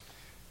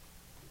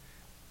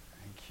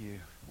you.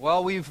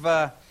 Well, we've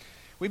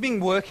been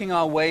working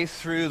our way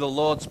through the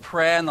Lord's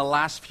Prayer in the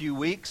last few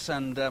weeks,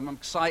 and I'm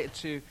excited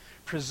to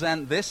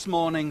present this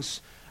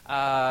morning's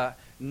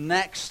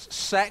next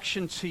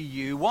section to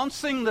you. One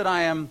thing that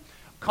I am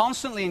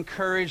constantly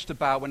encouraged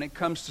about when it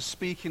comes to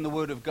speaking the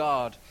Word of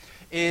God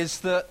is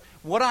that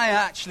what I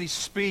actually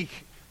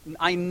speak,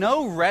 I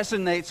know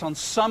resonates on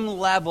some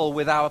level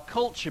with our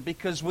culture,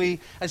 because we,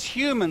 as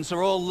humans,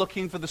 are all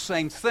looking for the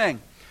same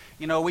thing.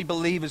 You know, we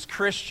believe as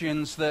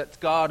Christians that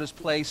God has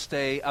placed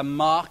a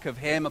mark of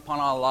Him upon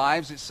our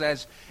lives. It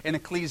says in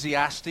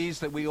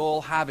Ecclesiastes that we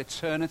all have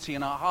eternity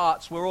in our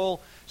hearts. We're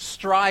all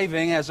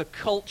striving as a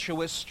culture,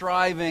 we're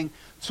striving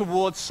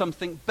towards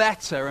something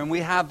better. And we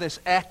have this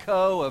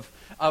echo of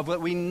that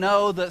we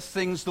know that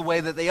things the way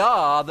that they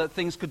are, that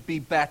things could be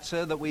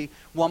better, that we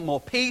want more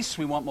peace,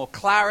 we want more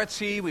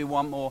clarity, we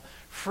want more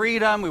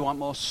freedom, we want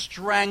more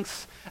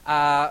strength,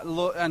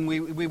 and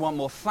we want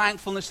more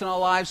thankfulness in our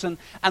lives.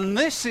 And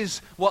this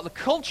is what the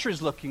culture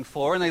is looking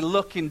for, and they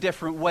look in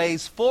different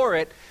ways for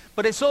it.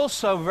 But it's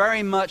also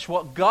very much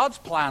what God's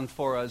plan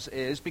for us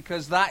is,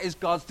 because that is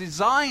God's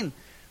design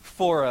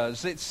for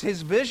us. It's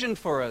His vision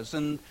for us.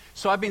 And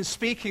so I've been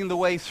speaking the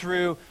way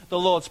through the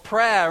Lord's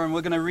Prayer, and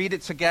we're going to read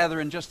it together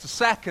in just a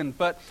second.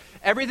 But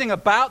everything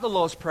about the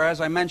Lord's Prayer, as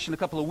I mentioned a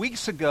couple of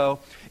weeks ago,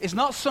 is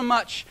not so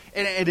much,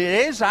 it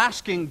is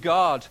asking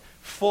God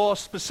for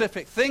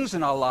specific things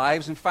in our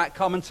lives. In fact,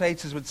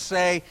 commentators would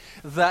say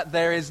that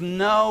there is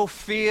no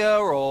fear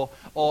or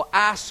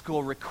ask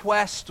or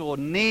request or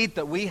need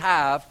that we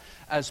have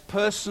as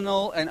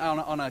personal and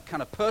on a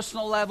kind of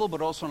personal level,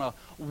 but also on a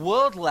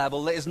world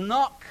level, that is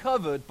not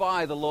covered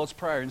by the Lord's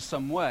Prayer in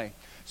some way.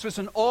 So it's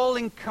an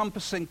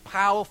all-encompassing,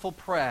 powerful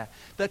prayer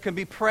that can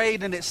be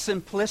prayed in its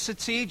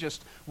simplicity,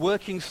 just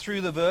working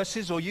through the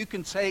verses, or you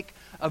can take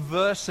a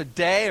verse a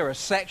day or a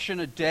section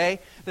a day.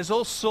 There's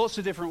all sorts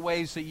of different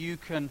ways that you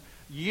can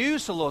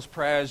use the Lord's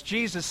Prayer. As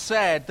Jesus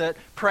said, that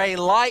pray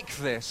like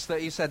this,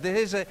 that He said,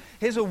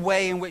 here's a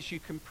way in which you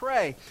can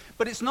pray.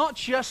 But it's not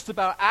just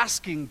about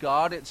asking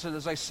God. It's,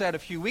 as I said a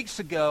few weeks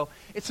ago,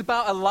 it's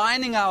about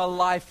aligning our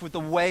life with the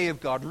way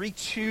of God,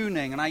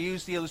 retuning. And I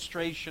used the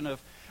illustration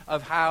of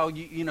how,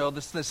 you know,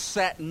 the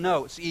set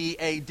notes, E,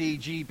 A, D,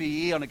 G,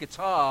 B, E on a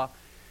guitar,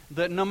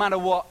 that no matter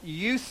what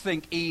you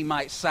think E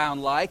might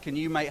sound like, and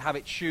you might have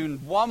it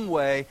tuned one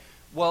way,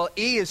 well,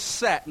 E is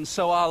set, and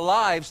so our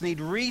lives need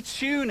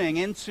retuning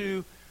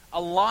into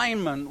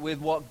alignment with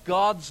what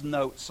God's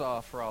notes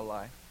are for our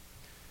life.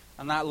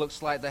 And that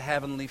looks like the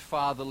heavenly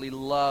fatherly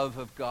love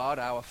of God,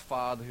 our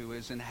Father who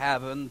is in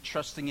heaven,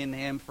 trusting in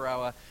Him for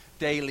our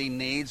daily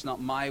needs,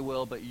 not my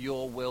will, but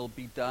your will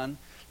be done.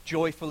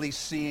 Joyfully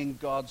seeing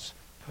God's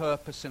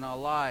purpose in our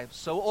lives.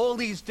 So all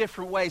these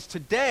different ways.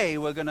 Today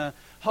we're going to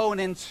hone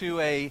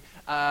into an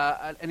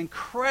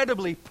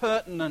incredibly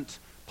pertinent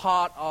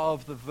part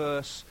of the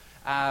verse,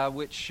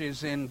 which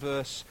is in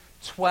verse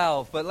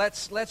 12. But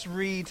let's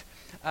read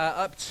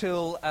up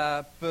till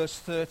verse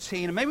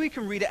 13. And maybe we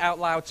can read it out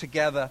loud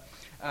together.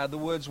 The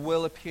words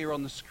will appear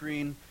on the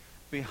screen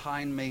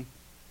behind me.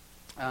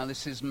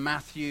 This is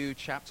Matthew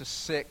chapter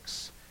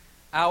 6.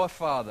 Our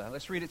Father,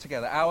 let's read it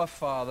together. Our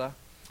Father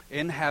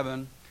in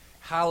heaven,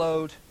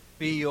 hallowed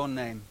be your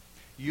name.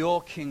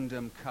 Your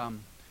kingdom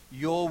come.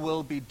 Your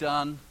will be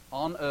done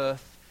on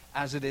earth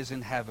as it is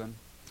in heaven.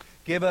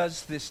 Give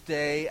us this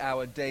day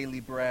our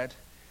daily bread,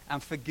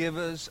 and forgive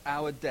us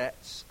our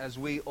debts as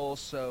we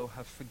also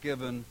have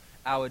forgiven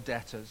our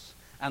debtors.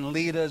 And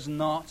lead us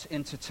not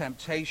into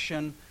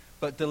temptation,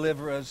 but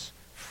deliver us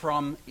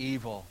from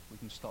evil. We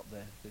can stop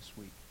there this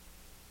week.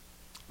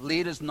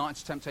 Lead us not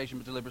into temptation,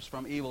 but deliver us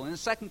from evil. In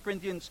 2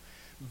 Corinthians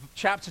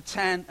chapter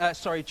 7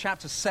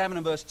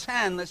 and verse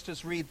 10, let's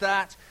just read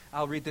that.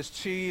 I'll read this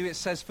to you. It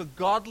says, "For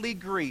godly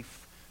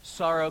grief,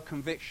 sorrow,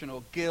 conviction,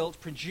 or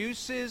guilt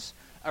produces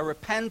a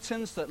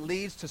repentance that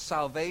leads to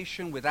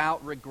salvation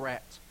without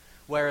regret,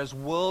 whereas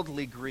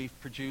worldly grief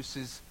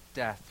produces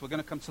death." We're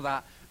going to come to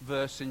that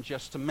verse in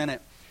just a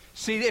minute.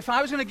 See, if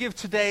I was going to give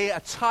today a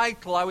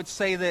title, I would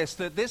say this,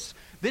 that this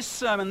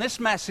sermon, this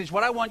message,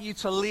 what I want you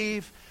to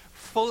leave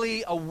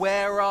fully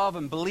aware of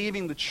and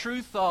believing the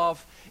truth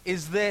of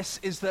is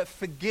that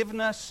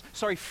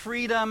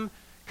freedom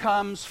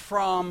comes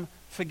from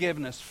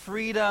forgiveness.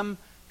 Freedom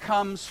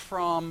comes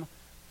from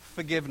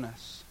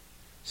forgiveness.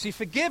 See,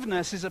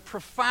 forgiveness is a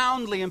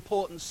profoundly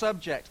important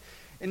subject.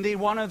 Indeed,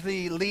 one of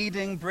the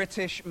leading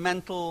British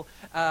mental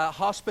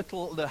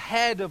hospital, the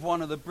head of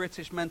one of the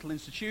British mental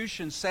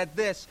institutions said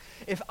this: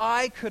 "If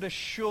I could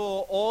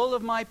assure all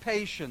of my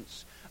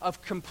patients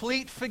of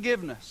complete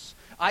forgiveness,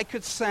 I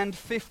could send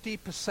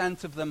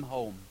 50% of them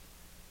home."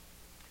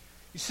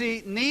 You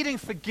see, needing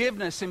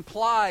forgiveness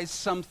implies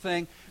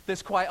something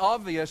that's quite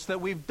obvious,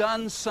 that we've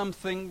done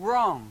something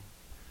wrong.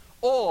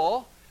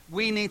 Or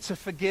we need to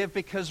forgive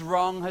because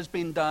wrong has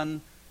been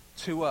done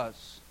to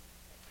us.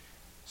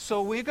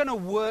 So we're going to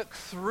work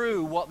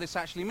through what this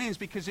actually means,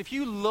 because if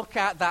you look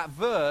at that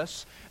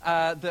verse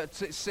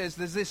that it says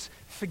there's this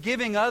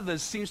forgiving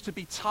others seems to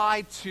be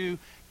tied to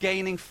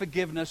gaining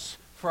forgiveness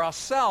for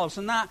ourselves.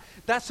 And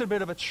that's a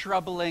bit of a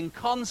troubling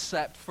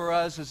concept for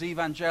us as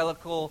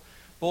evangelical,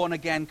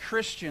 born-again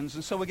Christians.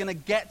 And so we're going to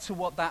get to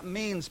what that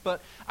means.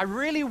 But I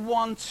really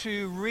want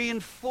to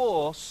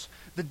reinforce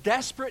the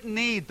desperate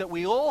need that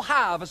we all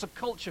have as a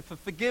culture for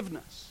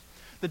forgiveness.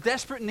 The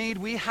desperate need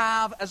we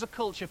have as a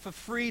culture for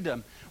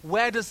freedom.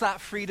 Where does that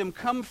freedom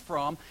come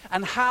from?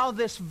 And how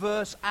this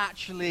verse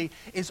actually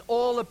is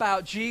all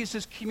about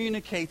Jesus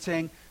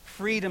communicating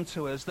freedom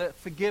to us, that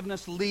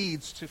forgiveness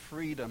leads to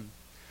freedom.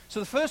 So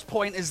the first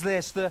point is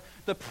this, the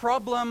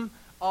problem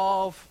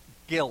of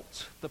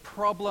guilt. The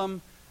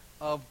problem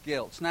of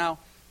guilt. Now,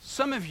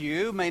 some of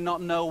you may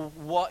not know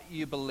what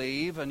you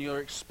believe, and you're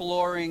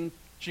exploring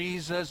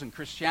Jesus and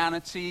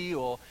Christianity,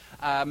 or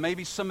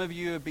maybe some of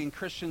you have been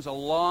Christians a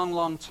long,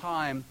 long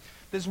time.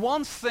 There's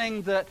one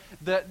thing that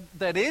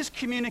is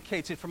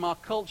communicated from our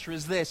culture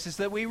is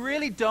that we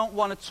really don't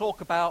want to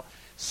talk about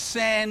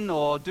sin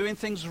or doing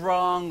things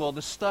wrong or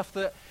the stuff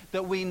that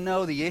we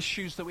know, the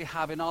issues that we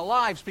have in our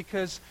lives,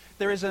 because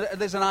there's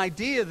an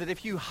idea that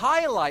if you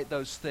highlight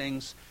those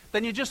things,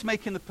 then you're just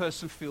making the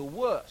person feel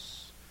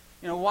worse.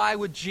 You know, why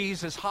would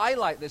Jesus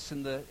highlight this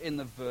in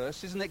the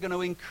verse? Isn't it going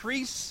to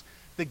increase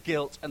the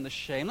guilt and the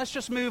shame? Let's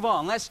just move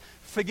on. Let's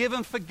forgive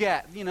and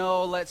forget. You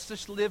know, let's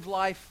just live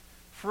life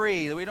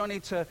free. We don't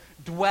need to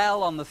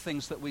dwell on the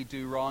things that we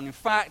do wrong. In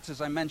fact,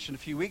 as I mentioned a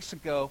few weeks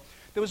ago,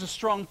 there was a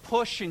strong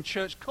push in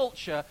church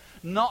culture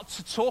not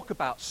to talk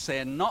about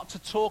sin, not to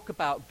talk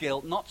about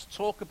guilt, not to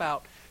talk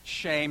about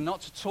shame,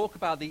 not to talk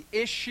about the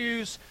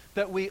issues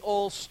that we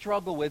all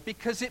struggle with,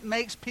 because it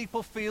makes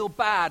people feel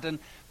bad, and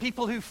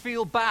people who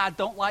feel bad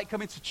don't like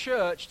coming to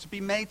church to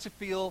be made to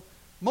feel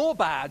more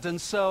bad,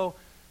 and so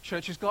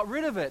churches got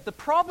rid of it. The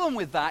problem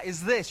with that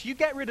is this: you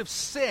get rid of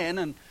sin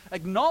and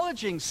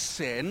acknowledging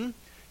sin,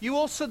 you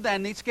also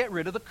then need to get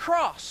rid of the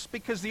cross,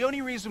 because the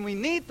only reason we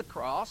need the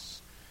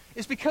cross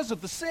is because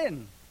of the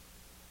sin.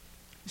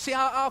 You see,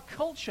 our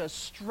culture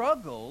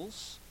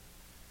struggles,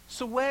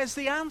 so where's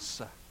the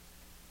answer?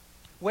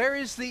 Where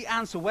is the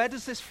answer? Where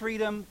does this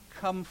freedom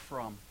come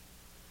from?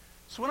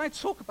 So when I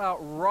talk about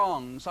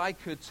wrongs, I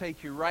could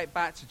take you right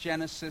back to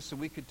Genesis,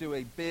 and we could do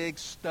a big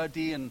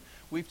study, and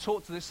we've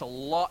talked to this a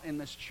lot in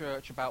this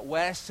church about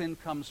where sin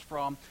comes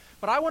from.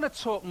 But I want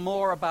to talk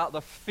more about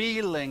the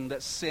feeling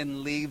that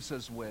sin leaves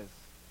us with.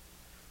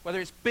 Whether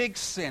it's big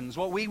sins,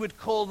 what we would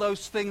call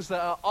those things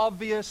that are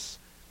obvious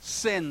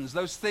sins,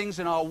 those things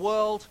in our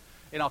world,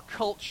 in our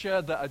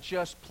culture that are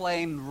just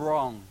plain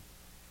wrong.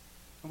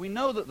 And we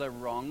know that they're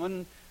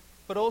wrong,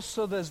 but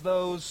also there's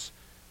those,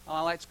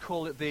 I like to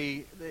call it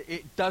the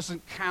it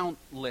doesn't count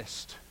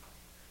list.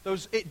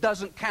 Those it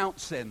doesn't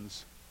count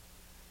sins.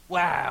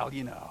 Well,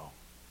 you know,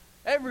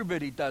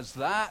 everybody does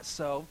that,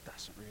 so it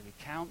doesn't really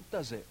count,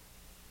 does it?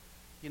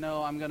 You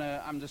know,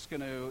 I'm just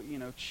gonna,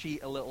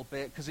 cheat a little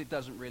bit because it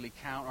doesn't really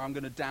count, or I'm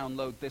gonna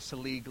download this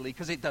illegally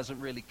because it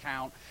doesn't really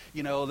count.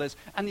 You know,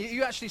 and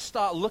you actually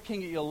start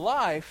looking at your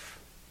life,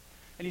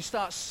 and you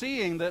start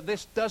seeing that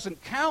this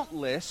doesn't count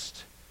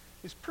list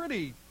is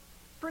pretty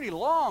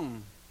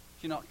long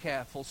if you're not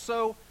careful.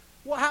 So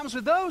what happens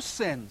with those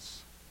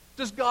sins?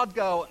 Does God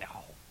go,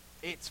 no,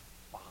 it's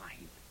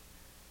fine.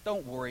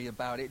 Don't worry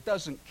about it. It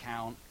doesn't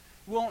count.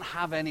 It won't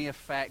have any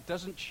effect.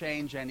 Doesn't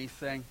change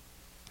anything.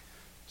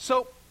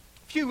 So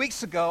a few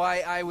weeks ago,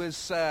 I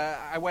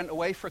went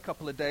away for a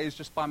couple of days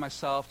just by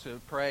myself to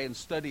pray and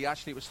study.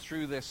 Actually, it was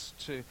through this,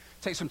 to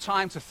take some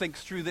time to think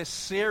through this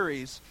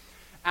series.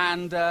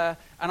 And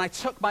I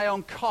took my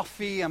own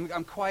coffee.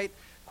 I'm quite,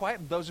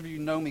 those of you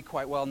who know me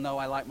quite well know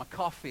I like my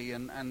coffee,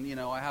 and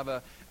I have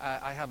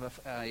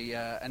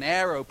an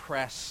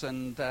AeroPress,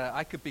 and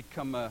I could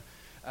become a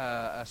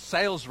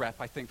sales rep,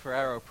 I think, for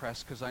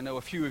AeroPress, because I know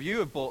a few of you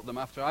have bought them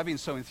after I've been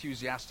so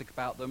enthusiastic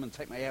about them, and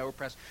take my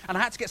AeroPress. And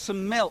I had to get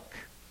some milk.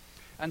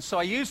 And so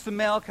I used the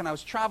milk, and I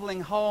was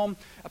traveling home.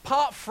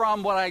 Apart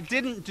from what I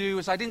didn't do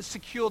is I didn't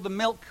secure the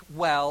milk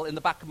well in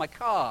the back of my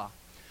car.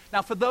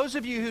 Now, for those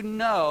of you who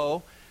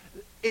know,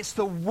 it's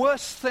the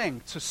worst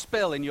thing to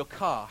spill in your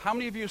car. How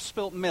many of you have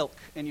spilt milk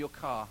in your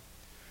car?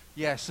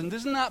 Yes, and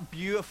doesn't that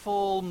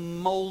beautiful,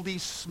 moldy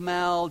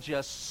smell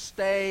just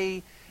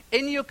stay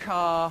in your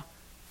car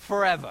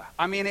forever?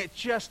 I mean, it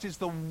just is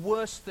the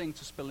worst thing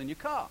to spill in your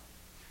car.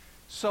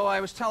 So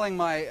I was telling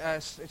my,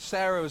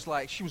 Sarah was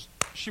like,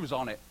 she was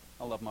on it.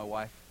 I love my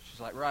wife.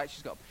 She's like, right,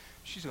 she's got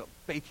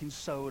baking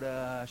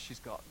soda, she's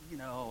got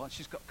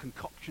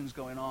concoctions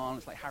going on.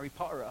 It's like Harry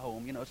Potter at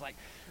home, it's like,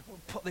 we'll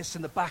put this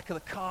in the back of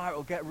the car,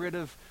 it'll get rid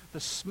of the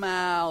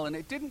smell, and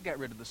it didn't get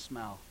rid of the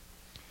smell.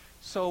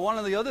 So one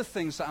of the other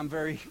things that I'm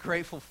very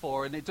grateful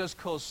for, and it does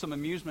cause some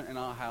amusement in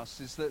our house,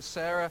 is that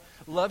Sarah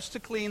loves to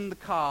clean the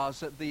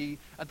cars at the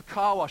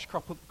car wash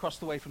across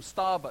the way from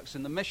Starbucks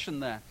in the Mission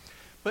there.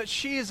 But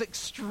she is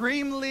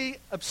extremely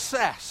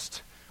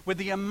obsessed with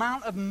the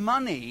amount of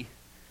money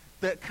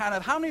that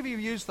how many of you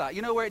use that?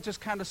 You know, where it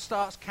just kind of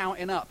starts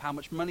counting up how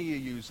much money you're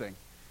using.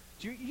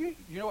 Do you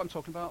know what I'm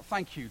talking about?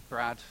 Thank you,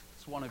 Brad.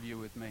 It's one of you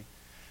with me.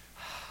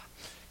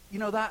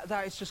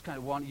 that is just kind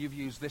of one, you've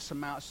used this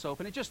amount of soap.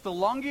 And the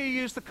longer you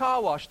use the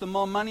car wash, the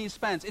more money you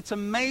spend. It's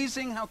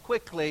amazing how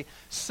quickly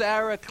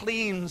Sarah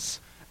cleans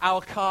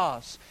our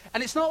cars.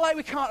 And it's not like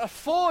we can't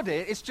afford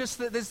it. It's just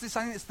that there's this,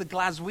 I think it's the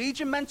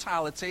Glaswegian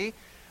mentality.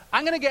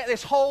 I'm going to get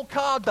this whole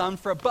car done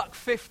for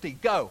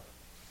 $1.50. Go.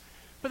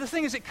 But the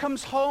thing is, it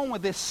comes home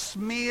with this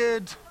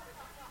smeared,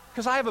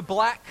 because I have a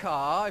black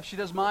car, if she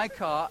does my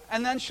car,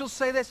 and then she'll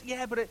say this,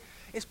 yeah, but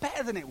it's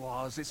better than it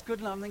was. It's good.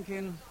 And I'm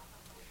thinking,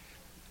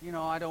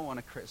 I don't want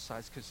to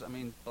criticize because,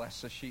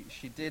 bless her, she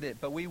did it.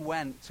 But we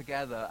went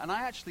together, and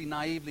I actually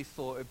naively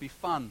thought it'd be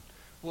fun.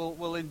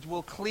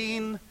 We'll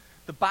clean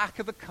the back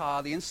of the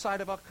car, the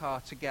inside of our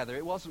car together.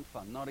 It wasn't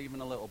fun, not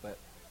even a little bit.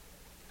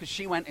 Because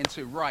she went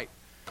into,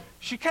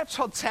 she kept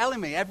on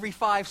telling me every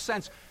 5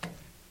 cents,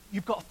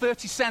 you've got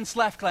 30 cents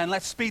left, Glenn,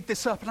 let's speed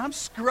this up. And I'm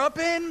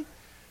scrubbing.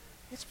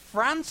 It's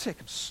frantic,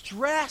 I'm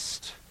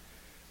stressed.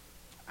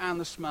 And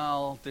the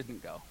smell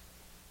didn't go.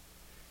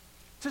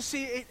 To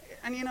see it,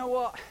 and you know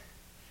what?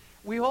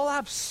 We all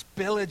have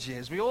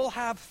spillages. We all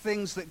have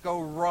things that go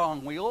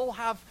wrong. We all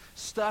have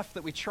stuff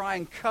that we try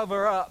and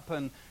cover up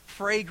and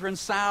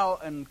fragrance out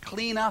and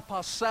clean up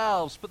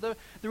ourselves. But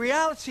the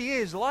reality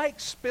is, like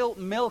spilt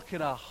milk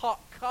in a hot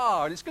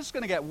car, and it's just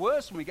going to get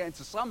worse when we get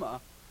into summer,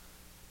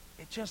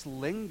 it just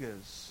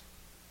lingers.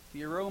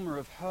 The aroma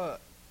of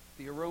hurt,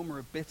 the aroma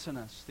of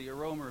bitterness, the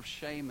aroma of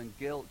shame and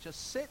guilt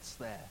just sits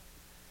there.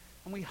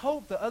 And we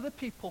hope that other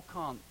people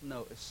can't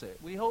notice it.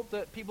 We hope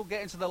that people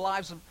get into the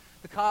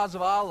cars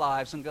of our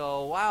lives and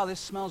go, wow, this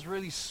smells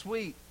really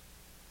sweet.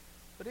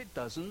 But it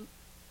doesn't.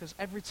 Because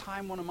every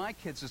time one of my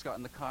kids has got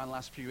in the car in the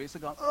last few weeks,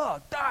 they've gone, oh,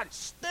 Dad, it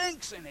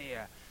stinks in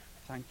here.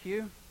 Thank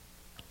you.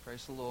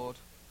 Praise the Lord.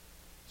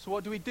 So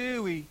what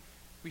do? We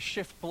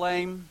shift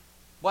blame.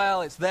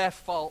 Well, it's their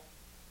fault.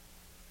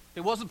 If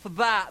it wasn't for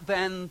that,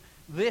 then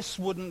this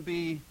wouldn't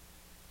be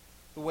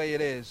the way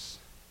it is.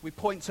 We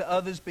point to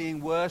others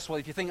being worse. Well,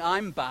 if you think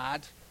I'm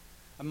bad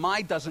and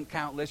my doesn't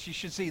count list, you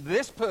should see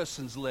this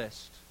person's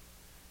list.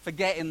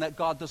 Forgetting that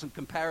God doesn't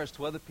compare us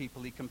to other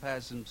people. He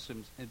compares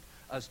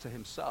us to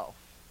himself.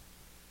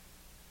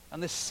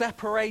 And this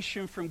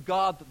separation from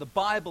God that the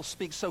Bible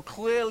speaks so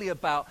clearly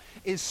about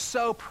is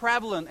so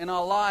prevalent in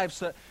our lives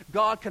that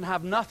God can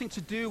have nothing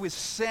to do with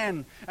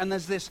sin. And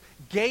there's this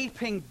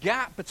gaping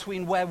gap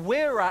between where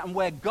we're at and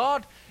where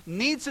God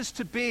needs us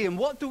to be. And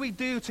what do we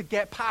do to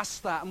get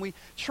past that? And we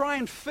try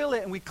and fill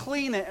it and we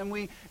clean it and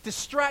we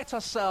distract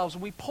ourselves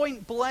and we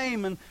point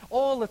blame and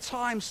all the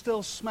time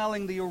still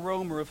smelling the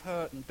aroma of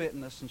hurt and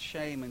bitterness and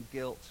shame and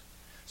guilt.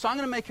 So I'm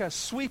going to make a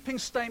sweeping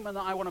statement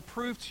that I want to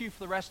prove to you for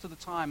the rest of the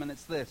time, and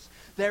it's this.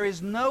 There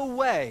is no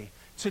way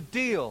to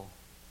deal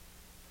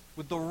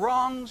with the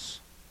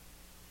wrongs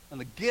and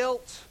the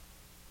guilt.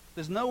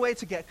 There's no way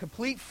to get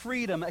complete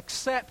freedom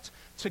except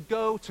to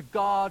go to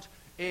God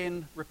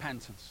in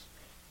repentance.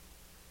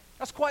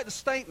 That's quite the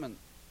statement.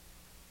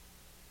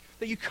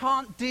 That you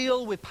can't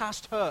deal with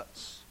past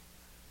hurts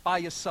by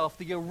yourself.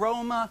 The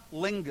aroma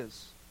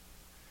lingers.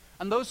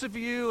 And those of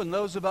you and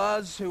those of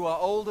us who are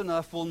old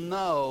enough will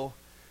know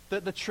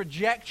that the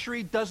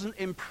trajectory doesn't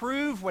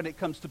improve when it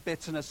comes to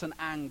bitterness and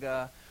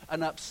anger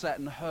and upset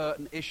and hurt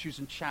and issues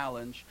and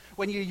challenge.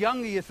 When you're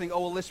younger, you think, oh,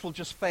 well, this will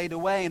just fade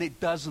away, and it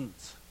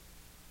doesn't.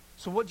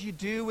 So what do you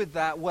do with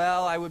that?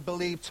 Well, I would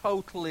believe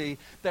totally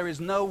there is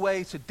no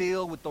way to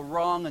deal with the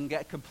wrong and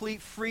get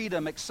complete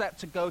freedom except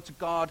to go to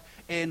God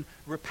in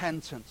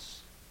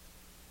repentance.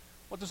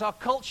 What does our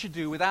culture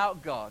do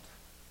without God?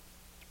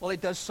 Well,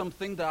 it does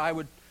something that I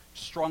would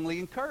strongly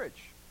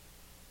encourage.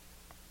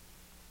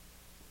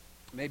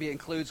 Maybe it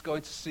includes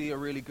going to see a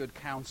really good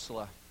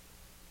counselor.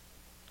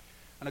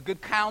 And a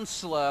good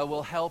counselor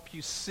will help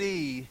you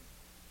see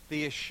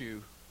the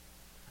issue.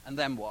 And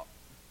then what?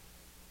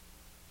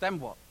 Then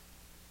what?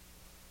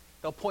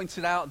 They'll point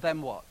it out,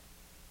 then what?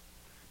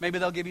 Maybe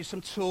they'll give you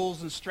some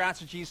tools and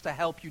strategies to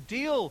help you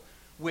deal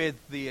with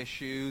the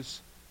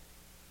issues,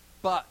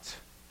 but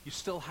you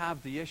still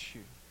have the issue.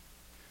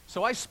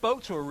 So I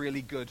spoke to a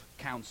really good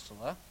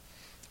counselor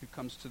who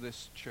comes to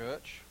this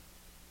church.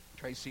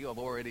 Tracy, I'm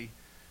already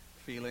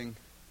feeling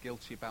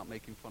guilty about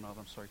making fun of.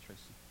 I'm sorry,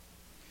 Tracy.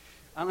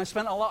 And I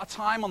spent a lot of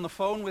time on the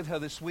phone with her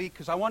this week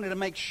because I wanted to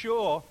make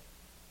sure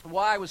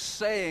what I was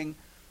saying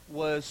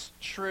was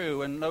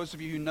true. And those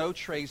of you who know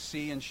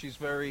Tracy, and she's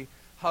very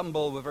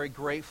humble, we're very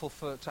grateful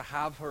to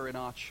have her in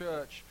our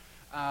church,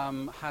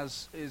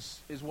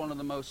 is one of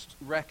the most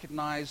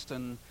recognized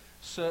and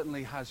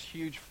certainly has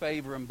huge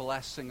favor and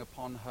blessing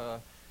upon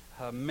her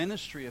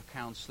ministry of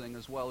counseling,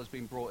 as well as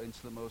being brought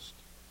into the most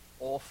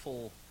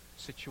awful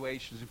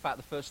situations. In fact,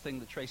 the first thing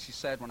that Tracy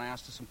said when I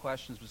asked her some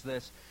questions was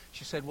this.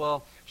 She said,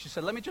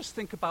 let me just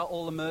think about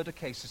all the murder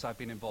cases I've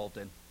been involved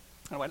in. And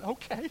I went,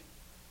 okay,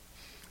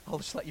 I'll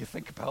just let you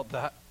think about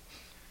that.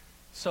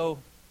 So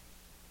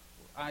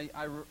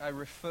I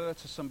refer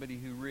to somebody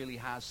who really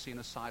has seen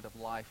a side of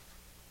life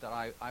that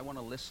I want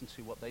to listen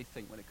to what they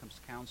think when it comes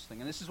to counseling.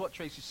 And this is what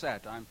Tracy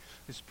said.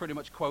 This is pretty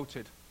much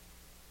quoted.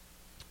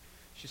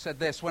 She said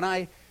this: when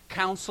I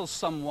counsel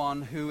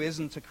someone who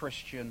isn't a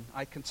Christian,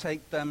 I can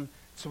take them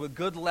to a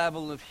good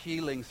level of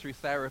healing through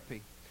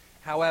therapy.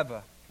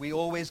 However, we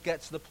always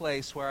get to the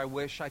place where I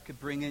wish I could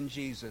bring in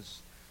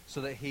Jesus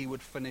so that he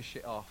would finish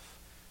it off,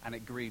 and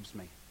it grieves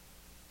me.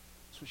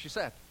 That's what she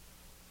said.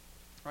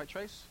 Right,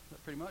 Trace?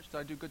 That pretty much? Did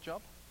I do a good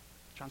job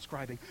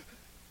transcribing?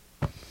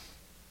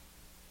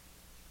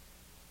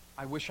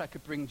 I wish I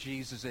could bring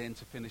Jesus in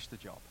to finish the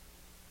job.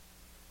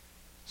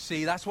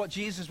 See, that's what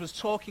Jesus was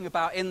talking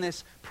about in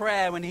this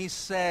prayer when he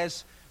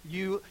says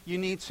you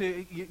need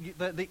to,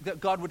 that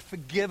God would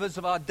forgive us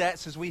of our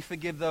debts as we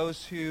forgive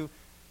those who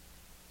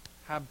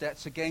have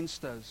debts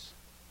against us.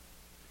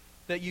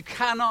 That you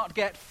cannot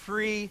get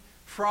free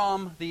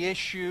from the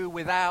issue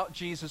without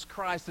Jesus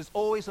Christ. There's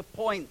always a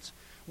point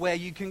where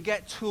you can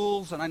get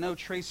tools, and I know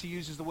Tracy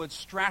uses the word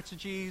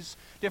strategies,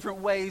 different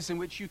ways in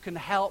which you can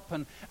help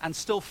and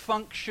still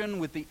function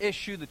with the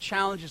issue, the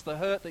challenges, the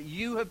hurt that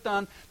you have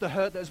done, the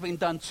hurt that has been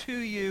done to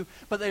you,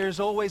 but there is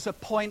always a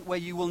point where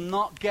you will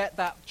not get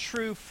that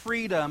true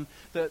freedom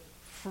that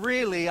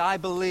really, I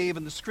believe,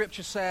 and the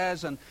scripture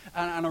says, and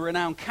a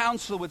renowned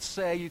counselor would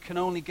say, you can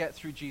only get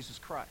through Jesus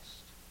Christ.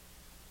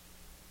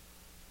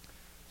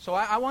 So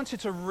I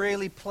wanted to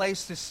really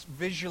place this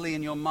visually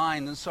in your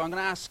mind, and so I'm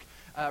going to ask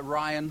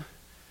Ryan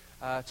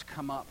to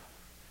come up.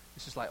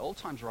 This is like old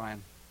times,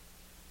 Ryan.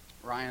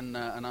 Ryan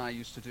and I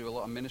used to do a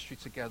lot of ministry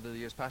together the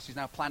years past. He's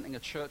now planting a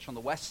church on the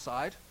west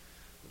side,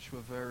 which we're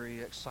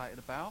very excited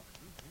about.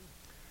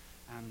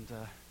 And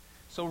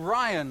so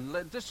Ryan,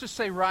 let's just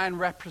say Ryan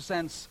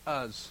represents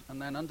us.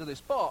 And then under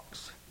this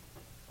box,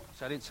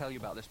 so I didn't tell you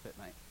about this bit,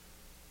 mate.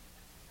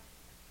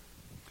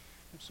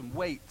 There's some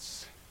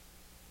weights.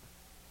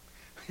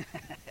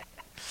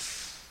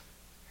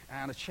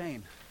 And a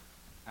chain.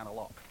 And a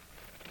lock.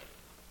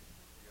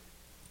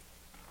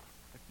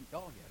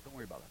 Oh, yeah, don't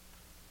worry about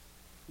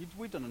that.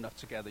 We've done enough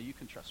together. You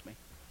can trust me.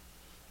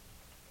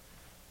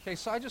 Okay,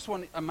 so I just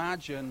want to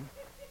imagine...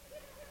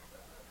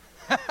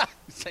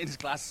 He's taking his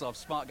glasses off.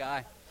 Smart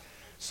guy.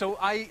 So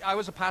I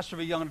was a pastor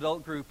of a young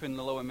adult group in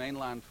the Lower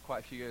Mainland for quite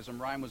a few years, and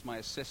Ryan was my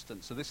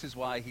assistant. So this is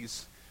why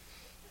he's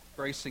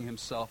bracing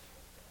himself.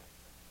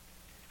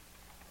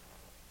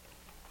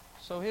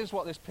 So here's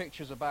what this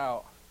picture's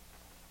about.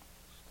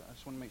 I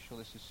just want to make sure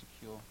this is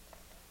secure.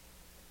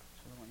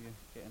 So I don't want you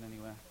getting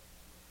anywhere.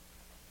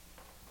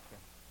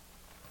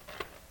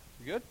 Okay.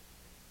 You good?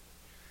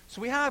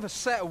 So we have a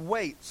set of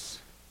weights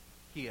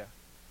here.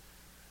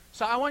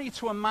 So I want you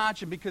to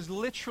imagine, because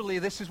literally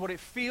this is what it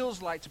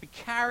feels like to be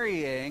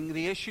carrying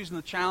the issues and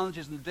the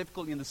challenges and the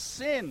difficulty and the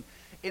sin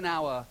in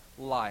our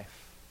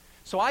life.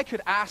 So I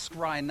could ask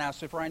Ryan now,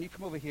 so if Ryan, you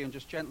come over here and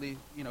just gently,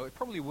 it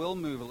probably will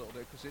move a little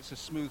bit because it's a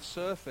smooth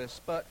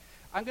surface, but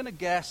I'm going to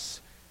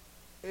guess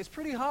it's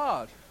pretty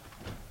hard.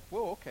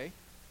 Whoa, okay.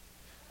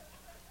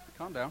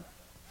 Calm down.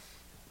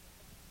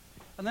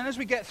 And then as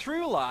we get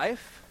through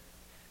life,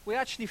 we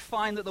actually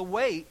find that the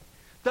weight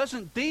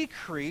doesn't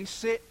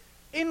decrease, it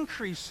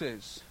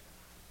increases.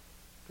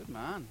 Good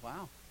man,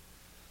 wow.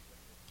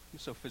 You're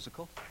so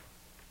physical.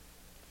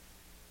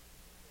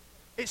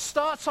 It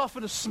starts off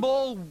at a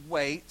small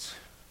weight,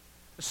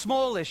 a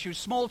small issue, a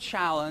small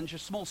challenge, a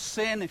small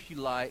sin, if you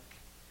like,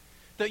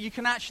 that you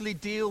can actually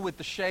deal with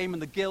the shame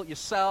and the guilt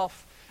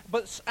yourself.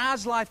 But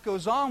as life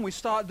goes on, we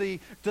start the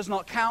does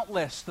not count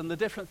list, and the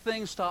different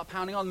things start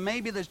pounding on.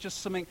 Maybe there's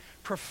just something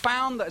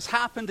profound that has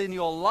happened in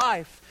your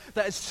life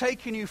that has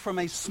taken you from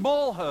a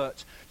small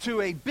hurt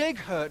to a big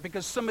hurt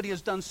because somebody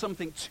has done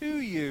something to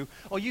you,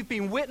 or you've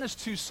been witness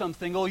to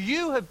something, or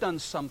you have done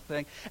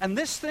something. And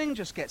this thing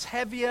just gets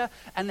heavier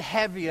and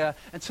heavier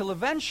until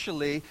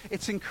eventually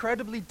it's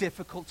incredibly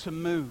difficult to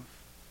move.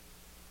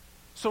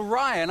 So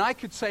Ryan, I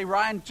could say,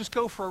 Ryan, just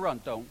go for a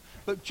run. Don't.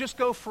 But just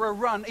go for a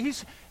run.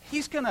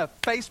 He's going to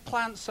face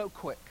plant so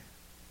quick.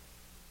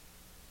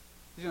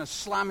 He's going to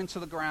slam into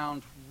the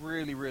ground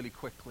really, really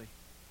quickly.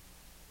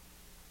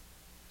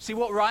 See,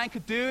 what Ryan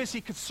could do is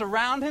he could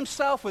surround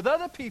himself with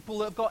other people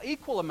that have got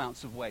equal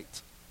amounts of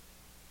weight.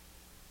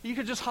 He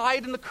could just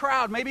hide in the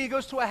crowd. Maybe he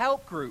goes to a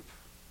help group.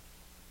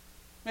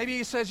 Maybe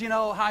he says,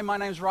 hi, my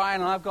name's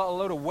Ryan, and I've got a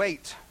load of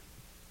weight.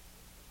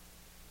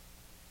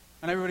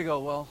 And everybody go,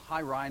 well,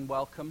 hi, Ryan,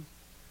 welcome.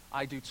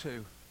 I do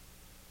too.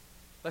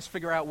 Let's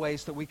figure out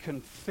ways that we can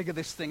figure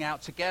this thing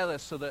out together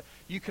so that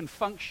you can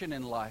function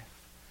in life.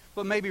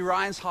 But maybe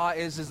Ryan's heart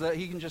is that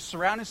he can just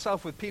surround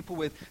himself with people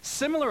with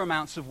similar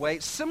amounts of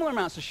weight, similar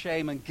amounts of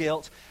shame and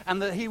guilt,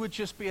 and that he would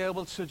just be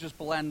able to just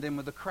blend in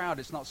with the crowd.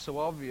 It's not so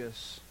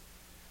obvious.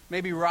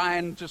 Maybe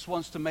Ryan just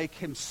wants to make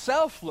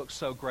himself look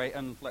so great,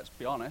 and let's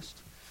be honest,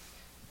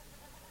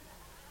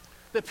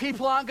 that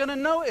people aren't going to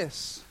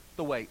notice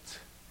the weight.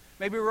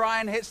 Maybe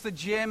Ryan hits the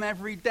gym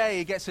every day.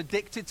 He gets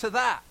addicted to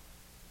that.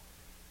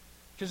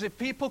 Because if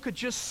people could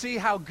just see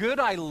how good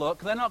I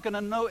look, they're not going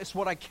to notice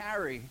what I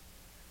carry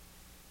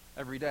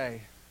every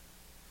day.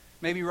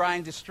 Maybe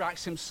Ryan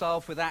distracts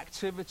himself with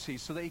activity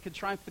so that he can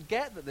try and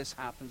forget that this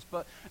happens.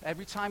 But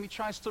every time he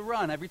tries to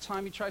run, every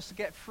time he tries to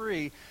get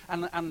free,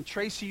 and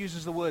Tracy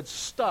uses the word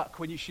stuck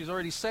when she's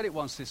already said it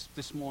once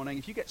this morning.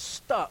 If you get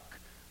stuck,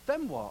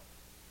 then what?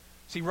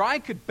 See,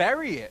 Ryan could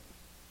bury it.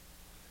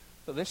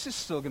 but this is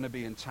still going to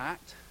be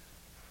intact.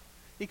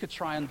 He could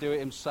try and do it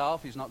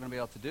himself. He's not going to be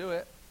able to do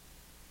it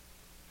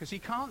because he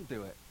can't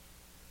do it.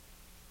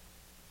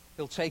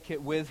 He'll take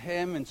it with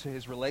him into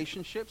his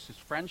relationships, his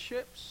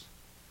friendships.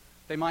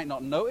 They might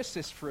not notice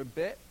this for a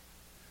bit,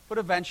 but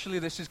eventually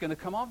this is going to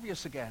come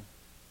obvious again.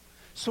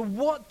 So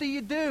what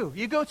do?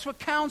 You go to a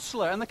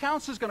counselor, and the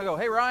counselor's going to go,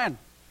 "Hey, Ryan,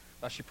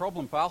 that's your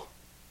problem, pal."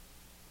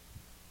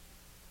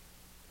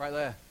 Right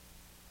there.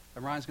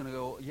 And Ryan's going to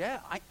go,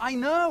 "Yeah, I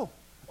know."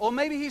 Or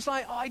maybe he's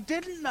like, "Oh, I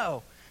didn't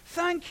know.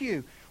 Thank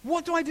you.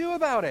 What do I do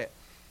about it?"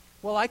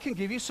 Well, I can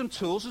give you some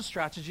tools and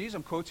strategies.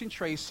 I'm quoting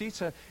Tracy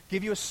to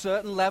give you a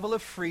certain level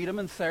of freedom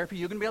and therapy.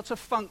 You're going to be able to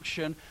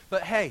function.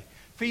 But hey,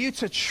 for you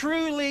to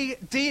truly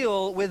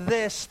deal with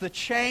this, the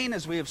chain,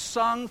 as we have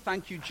sung,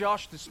 thank you,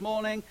 Josh, this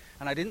morning,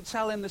 and I didn't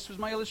tell him this was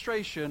my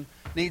illustration,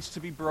 needs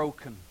to be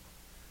broken.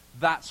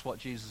 That's what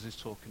Jesus is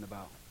talking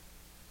about.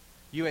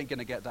 You ain't going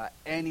to get that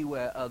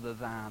anywhere other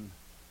than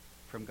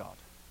from God.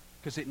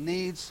 Because it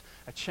needs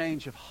a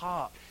change of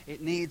heart. It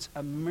needs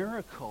a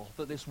miracle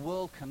that this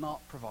world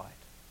cannot provide.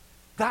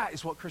 That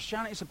is what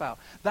Christianity is about.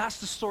 That's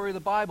the story of the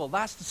Bible.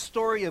 That's the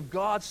story of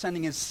God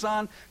sending his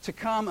Son to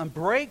come and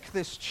break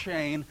this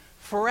chain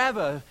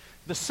forever.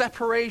 The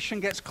separation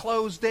gets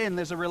closed in.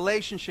 There's a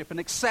relationship, an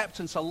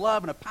acceptance, a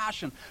love, and a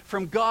passion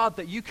from God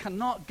that you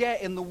cannot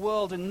get in the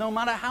world. And no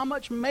matter how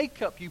much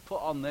makeup you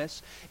put on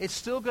this, it's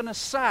still going to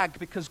sag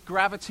because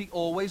gravity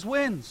always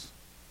wins.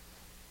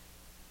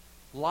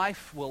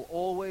 Life will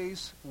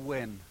always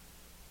win.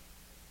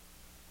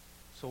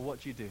 So what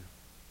do?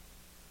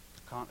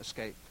 Can't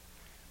escape.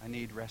 I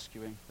need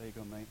rescuing. There you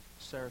go, mate.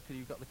 Sarah,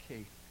 you got the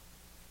key.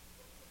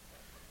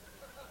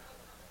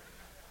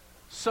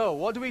 So,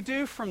 what do we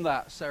do from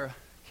that, Sarah?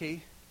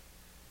 Key?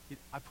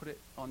 I put it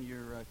on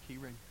your key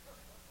ring.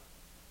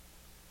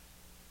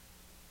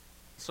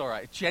 It's all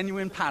right.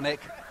 Genuine panic.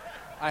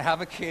 I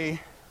have a key.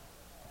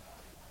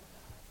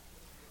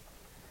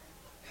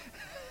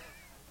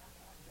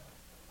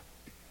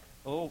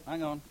 Oh,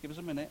 hang on. Give us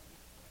a minute.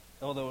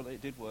 Although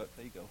it did work.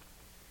 There you go.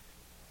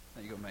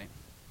 There you go, mate.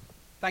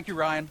 Thank you,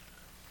 Ryan.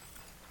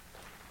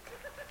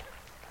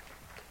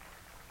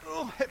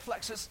 Oh, hip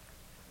flexors.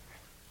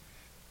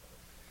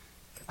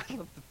 I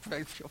love the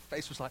face. Your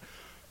face was like,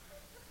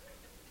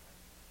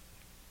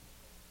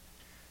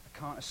 I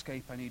can't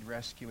escape. I need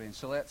rescuing.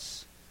 So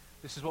this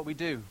is what we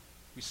do.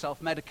 We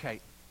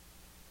self-medicate.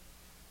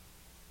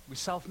 We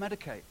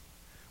self-medicate.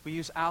 We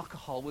use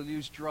alcohol. We'll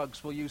use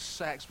drugs. We'll use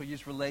sex. We'll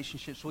use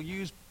relationships. We'll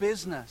use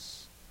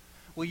business.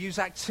 We'll use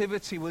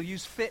activity, we'll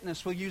use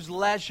fitness, we'll use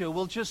leisure.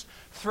 We'll just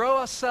throw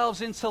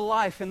ourselves into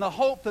life in the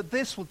hope that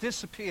this will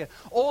disappear.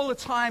 All the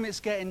time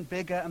it's getting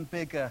bigger and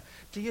bigger.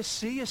 Do you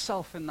see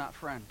yourself in that,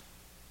 friend?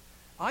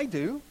 I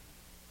do.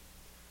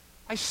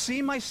 I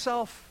see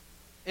myself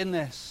in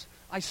this.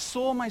 I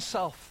saw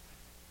myself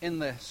in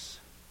this.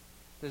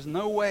 There's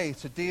no way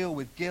to deal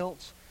with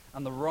guilt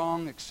and the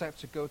wrong except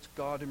to go to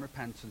God in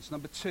repentance.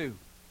 Number 2,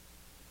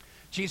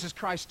 Jesus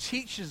Christ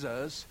teaches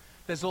us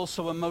there's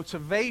also a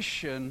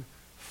motivation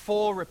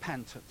for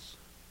repentance.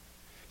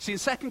 See, in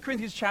 2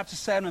 Corinthians chapter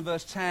 7 and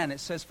verse 10,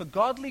 it says, "For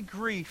godly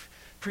grief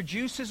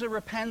produces a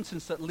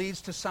repentance that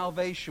leads to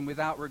salvation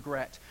without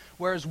regret,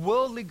 whereas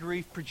worldly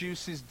grief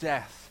produces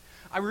death."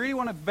 I really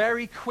want to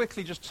very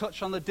quickly just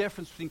touch on the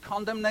difference between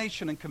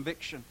condemnation and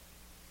conviction.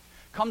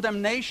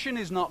 Condemnation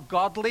is not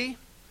godly.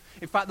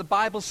 In fact, the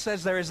Bible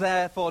says there is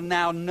therefore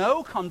now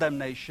no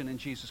condemnation in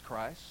Jesus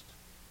Christ.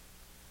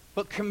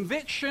 But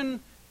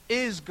conviction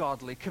is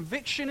godly.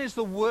 Conviction is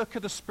the work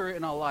of the Spirit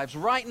in our lives.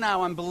 Right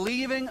now, I'm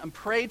believing and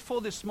prayed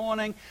for this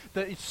morning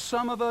that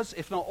some of us,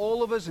 if not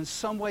all of us, in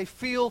some way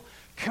feel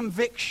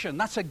conviction.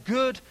 That's a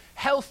good,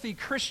 healthy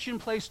Christian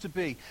place to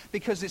be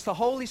because it's the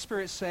Holy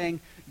Spirit saying,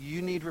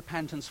 you need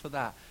repentance for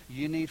that.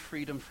 You need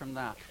freedom from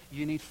that.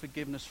 You need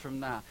forgiveness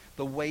from that.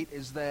 The weight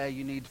is there.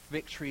 You need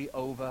victory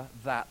over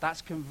that.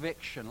 That's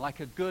conviction. Like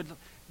a good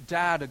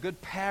dad, a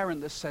good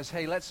parent that says,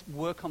 hey, let's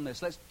work on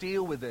this. Let's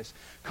deal with this.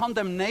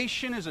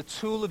 Condemnation is a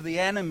tool of the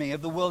enemy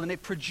of the world, and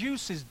it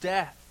produces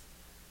death.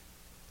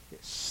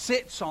 It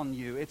sits on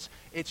you.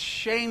 It's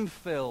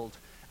shame-filled.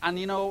 And,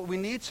 you know, we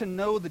need to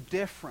know the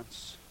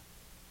difference.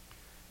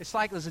 It's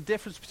like there's a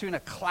difference between a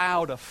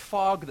cloud, a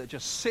fog that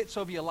just sits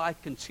over your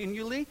life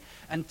continually,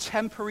 and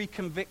temporary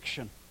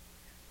conviction.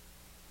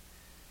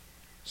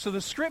 So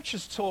the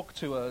scriptures talk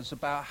to us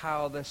about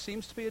how there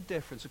seems to be a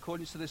difference,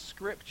 according to this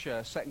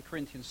scripture, 2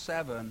 Corinthians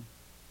 7,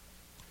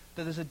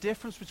 that there's a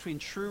difference between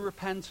true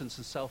repentance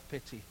and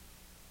self-pity.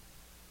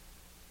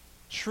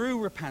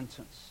 True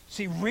repentance.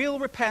 See, real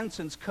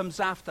repentance comes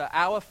after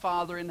our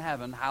Father in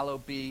heaven,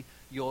 hallowed be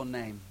your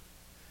name.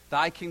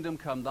 Thy kingdom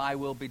come, thy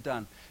will be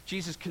done.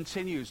 Jesus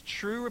continues,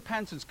 true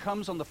repentance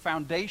comes on the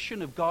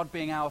foundation of God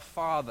being our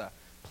Father.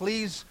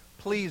 Please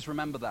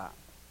remember that.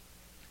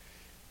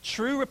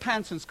 True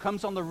repentance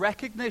comes on the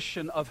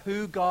recognition of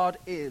who God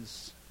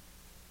is.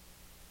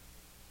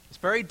 It's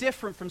very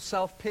different from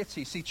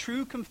self-pity. See,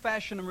 true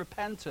confession and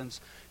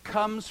repentance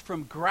comes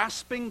from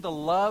grasping the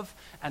love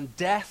and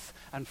death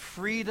and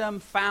freedom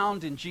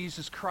found in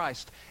Jesus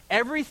Christ.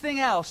 Everything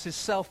else is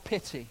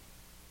self-pity.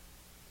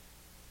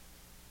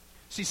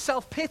 See,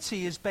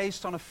 self-pity is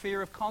based on a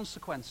fear of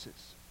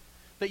consequences.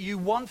 That you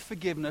want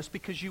forgiveness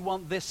because you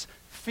want this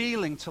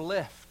feeling to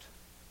lift.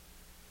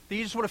 That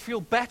you just want to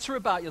feel better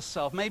about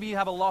yourself. Maybe you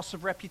have a loss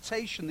of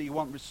reputation that you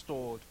want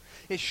restored.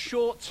 It's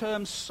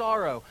short-term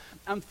sorrow.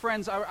 And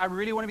friends, I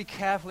really want to be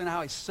careful in how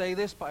I say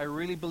this, but I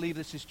really believe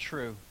this is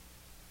true.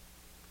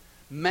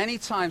 Many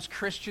times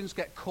Christians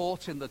get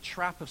caught in the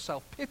trap of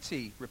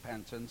self-pity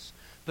repentance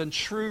than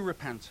true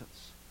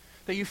repentance.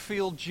 That you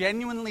feel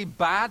genuinely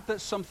bad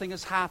that something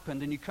has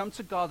happened and you come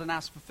to God and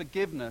ask for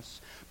forgiveness.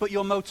 But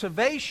your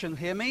motivation,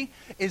 hear me,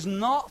 is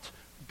not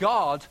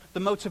God. The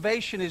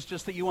motivation is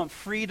just that you want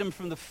freedom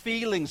from the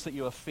feelings that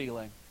you are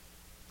feeling.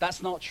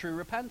 That's not true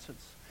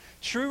repentance.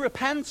 True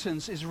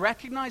repentance is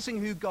recognizing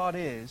who God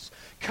is,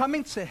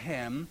 coming to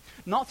Him,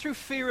 not through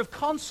fear of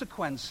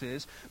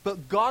consequences,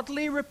 but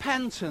godly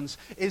repentance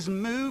is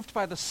moved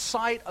by the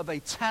sight of a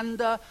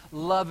tender,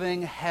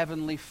 loving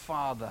Heavenly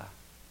Father.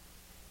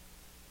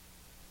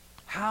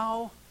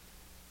 How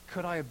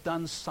could I have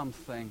done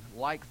something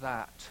like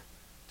that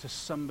to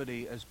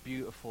somebody as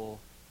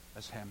beautiful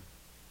as him?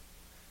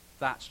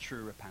 That's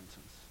true repentance.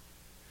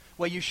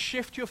 Where you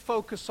shift your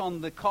focus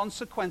on the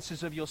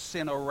consequences of your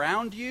sin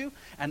around you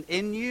and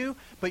in you,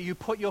 but you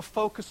put your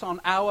focus on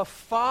our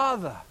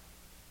Father.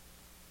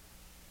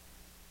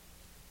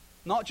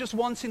 Not just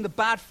wanting the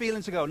bad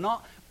feeling to go,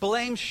 not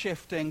blame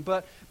shifting,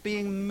 but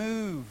being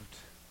moved.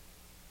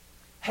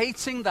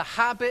 Hating the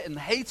habit and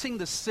hating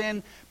the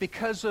sin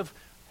because of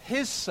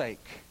His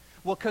sake.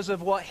 Well, because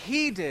of what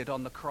He did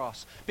on the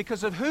cross,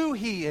 because of who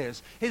He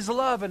is, His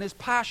love and His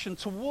passion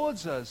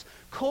towards us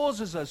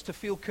causes us to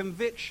feel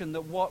conviction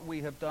that what we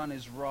have done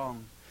is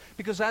wrong.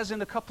 Because as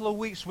in a couple of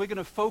weeks, we're going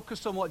to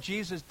focus on what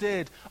Jesus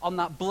did on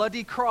that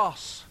bloody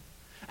cross.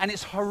 And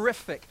it's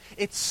horrific.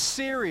 It's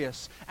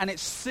serious. And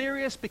it's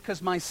serious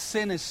because my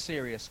sin is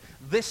serious.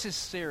 This is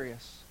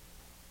serious.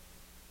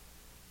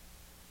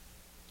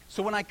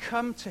 So when I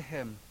come to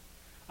Him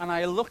and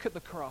I look at the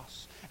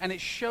cross, and it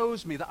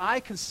shows me that I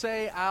can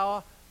say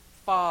our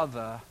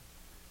Father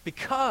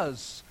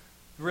because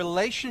the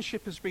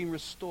relationship has been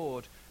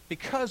restored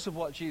because of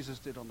what Jesus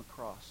did on the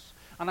cross.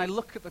 And I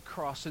look at the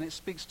cross and it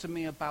speaks to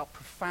me about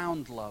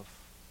profound love,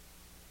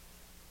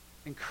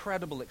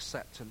 incredible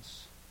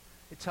acceptance.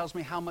 It tells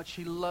me how much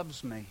He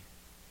loves me.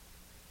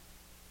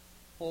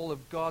 All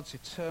of God's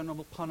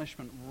eternal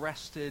punishment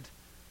rested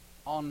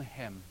on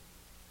Him.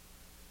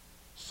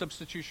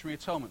 Substitutionary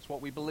atonement is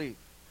what we believe.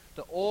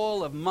 That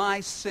all of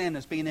my sin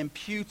has been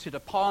imputed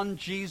upon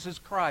Jesus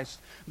Christ.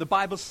 The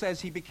Bible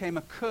says He became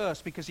a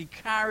curse because He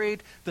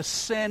carried the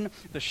sin,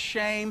 the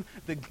shame,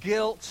 the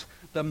guilt,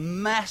 the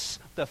mess,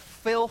 the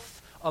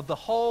filth of the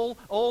whole,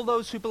 all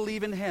those who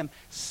believe in Him,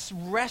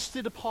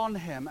 rested upon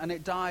Him, and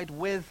it died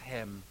with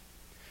Him.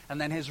 And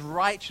then His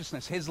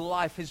righteousness, His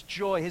life, His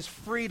joy, His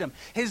freedom,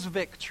 His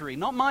victory,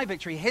 not my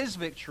victory, His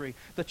victory,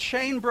 the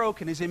chain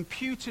broken, is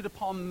imputed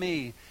upon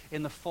me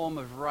in the form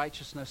of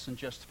righteousness and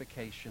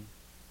justification.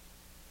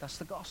 That's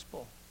the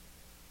gospel.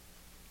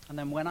 And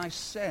then when I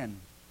sin,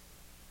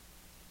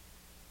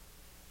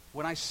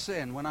 when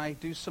I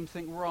do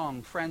something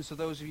wrong, friends, for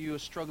those of you who are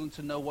struggling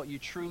to know what you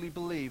truly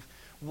believe,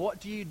 what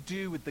do you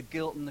do with the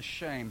guilt and the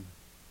shame?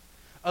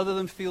 Other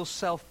than feel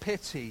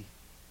self-pity.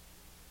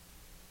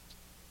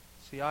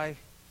 See, I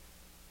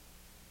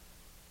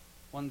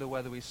wonder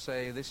whether we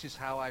say, this is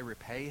how I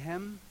repay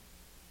Him.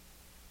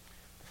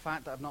 The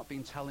fact that I've not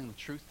been telling the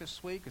truth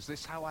this week, is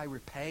this how I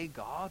repay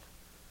God?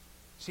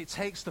 See, it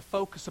takes the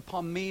focus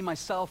upon me,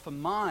 myself,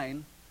 and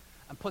mine,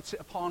 and puts it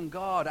upon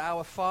God,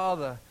 our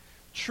Father.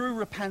 True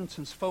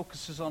repentance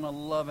focuses on a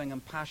loving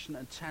and passionate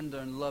and tender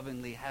and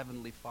lovingly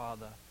Heavenly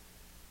Father.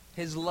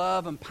 His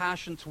love and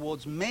passion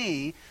towards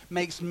me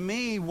makes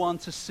me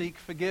want to seek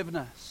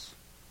forgiveness.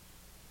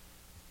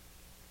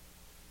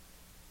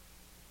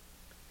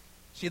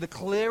 See, the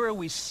clearer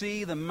we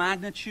see the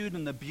magnitude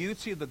and the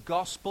beauty of the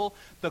gospel,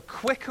 the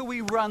quicker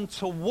we run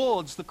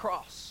towards the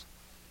cross.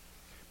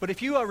 But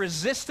if you are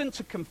resistant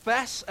to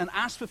confess and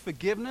ask for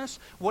forgiveness,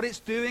 what it's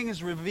doing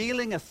is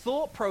revealing a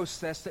thought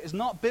process that is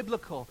not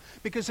biblical.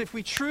 Because if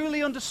we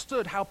truly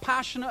understood how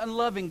passionate and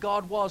loving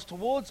God was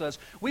towards us,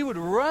 we would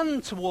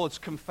run towards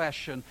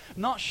confession,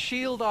 not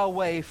shield our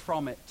way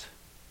from it.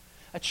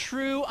 A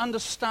true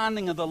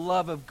understanding of the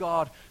love of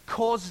God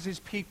causes His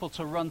people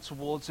to run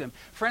towards Him.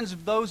 Friends,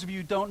 if those of you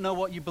who don't know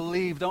what you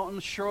believe, don't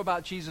sure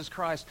about Jesus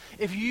Christ,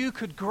 if you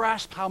could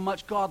grasp how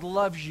much God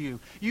loves you,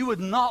 you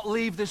would not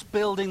leave this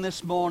building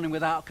this morning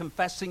without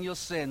confessing your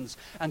sins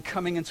and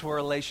coming into a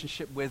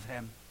relationship with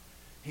Him.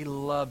 He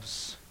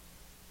loves.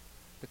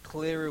 The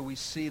clearer we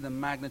see the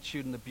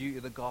magnitude and the beauty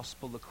of the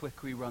gospel, the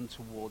quicker we run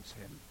towards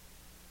Him.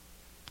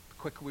 The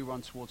quicker we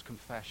run towards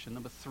confession.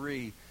 Number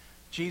 3,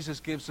 Jesus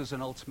gives us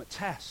an ultimate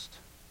test.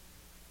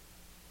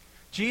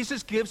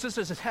 Jesus gives us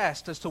a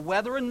test as to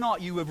whether or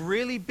not you have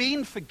really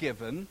been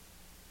forgiven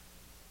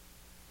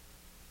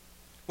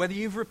Whether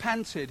you've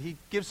repented, he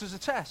gives us a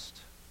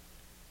test.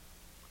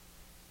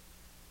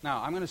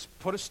 Now, I'm going to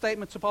put a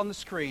statement up on the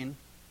screen,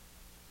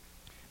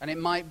 and it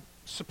might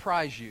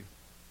surprise you.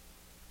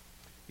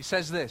 He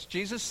says this.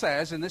 Jesus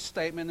says in this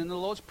statement in the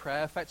Lord's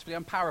Prayer, effectively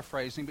I'm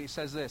paraphrasing, but he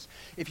says this: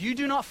 if you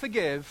do not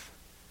forgive,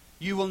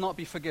 you will not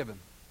be forgiven.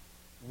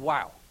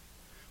 Wow.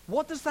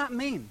 What does that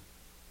mean?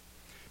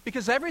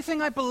 Because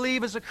everything I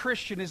believe as a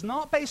Christian is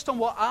not based on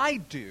what I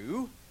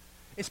do,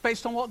 it's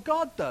based on what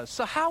God does.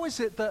 So how is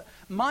it that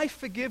my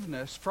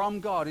forgiveness from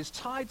God is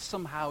tied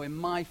somehow in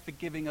my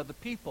forgiving other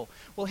people?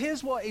 Well,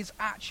 here's what he's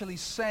actually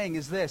saying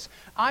is this: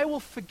 I will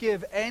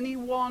forgive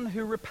anyone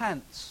who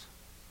repents.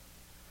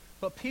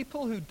 But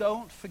people who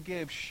don't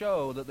forgive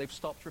show that they've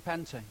stopped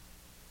repenting.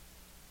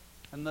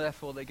 And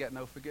therefore they get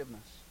no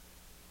forgiveness.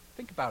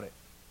 Think about it.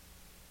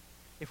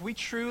 If we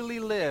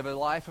truly live a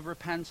life of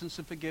repentance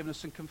and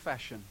forgiveness and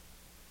confession,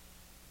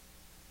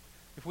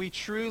 if we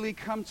truly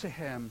come to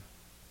him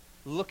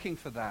looking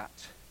for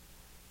that,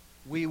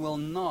 we will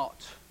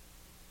not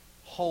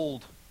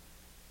hold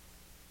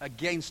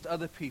against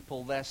other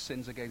people their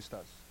sins against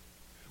us.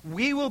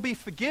 We will be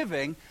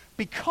forgiving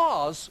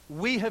because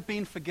we have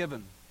been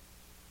forgiven.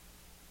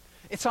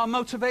 It's our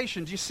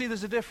motivation. Do you see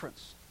there's a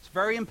difference? It's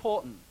very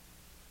important.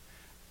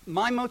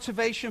 My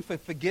motivation for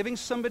forgiving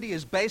somebody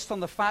is based on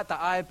the fact that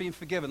I have been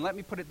forgiven. Let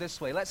me put it this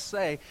way. Let's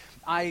say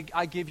I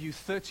give you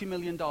 $30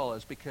 million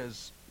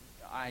because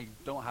I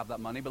don't have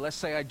that money, but let's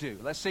say I do.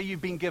 Let's say you've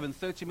been given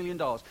 $30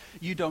 million.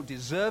 You don't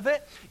deserve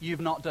it.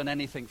 You've not done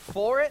anything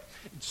for it.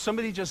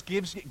 Somebody just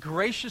gives it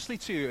graciously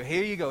to you.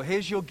 Here you go.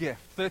 Here's your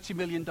gift, $30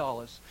 million.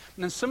 And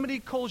then somebody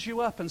calls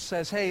you up and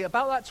says, hey,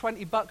 about that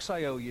 $20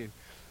 I owe you.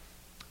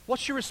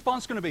 What's your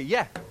response going to be?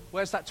 Yeah,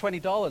 where's that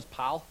 $20,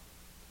 pal?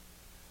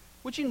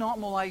 Would you not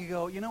more likely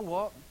go, you know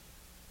what?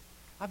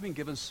 I've been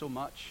given so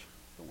much.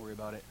 Don't worry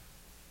about it.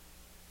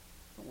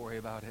 Don't worry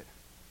about it.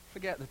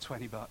 Forget the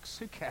 $20.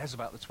 Who cares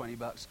about the $20?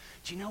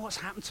 Do you know what's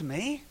happened to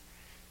me?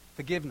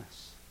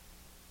 Forgiveness.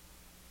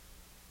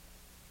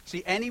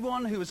 See,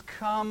 anyone who has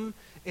come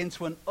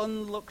into an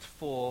unlooked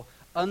for,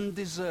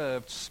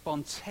 undeserved,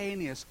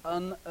 spontaneous,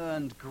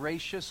 unearned,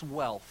 gracious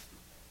wealth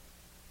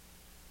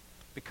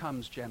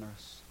becomes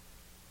generous.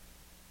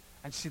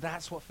 And see,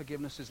 that's what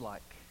forgiveness is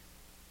like.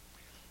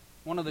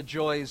 One of the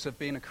joys of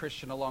being a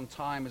Christian a long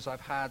time is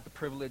I've had the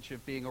privilege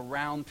of being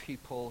around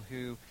people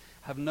who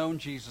have known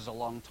Jesus a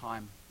long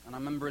time. And I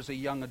remember as a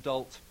young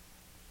adult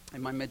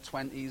in my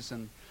mid-20s,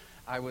 and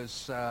I was,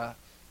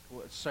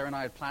 Sarah and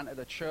I had planted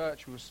a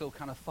church. We were still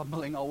kind of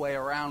fumbling our way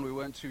around. We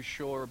weren't too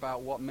sure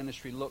about what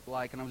ministry looked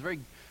like. And I was very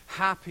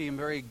happy and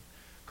very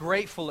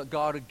grateful that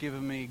God had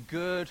given me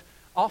good,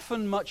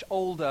 often much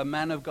older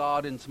men of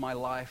God into my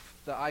life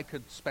that I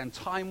could spend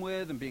time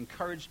with and be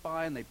encouraged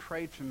by, and they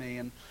prayed for me.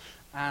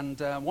 And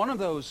one of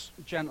those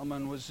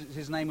gentlemen,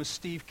 his name was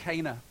Steve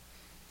Kaner,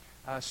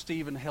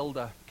 Steve and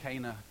Hilda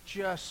Kaner,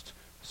 just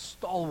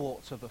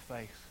stalwarts of the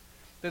faith.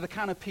 They're the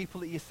kind of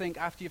people that you think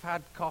after you've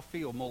had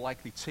coffee, or more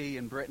likely tea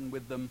in Britain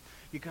with them,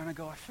 you're going to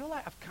go, I feel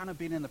like I've kind of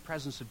been in the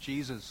presence of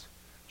Jesus,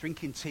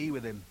 drinking tea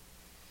with him,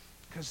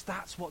 because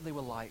that's what they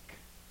were like.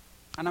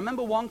 And I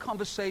remember one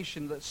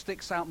conversation that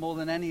sticks out more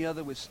than any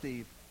other with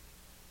Steve.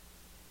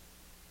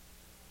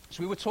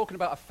 So we were talking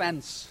about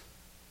offense.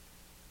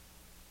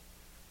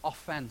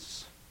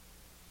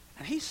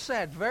 And he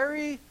said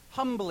very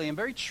humbly and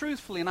very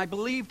truthfully, and I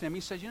believed him,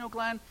 he said, you know,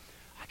 Glenn,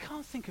 I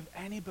can't think of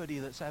anybody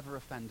that's ever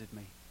offended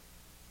me.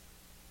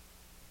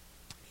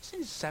 He's in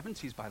his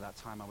 70s by that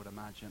time, I would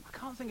imagine. I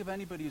can't think of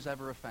anybody who's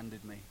ever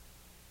offended me.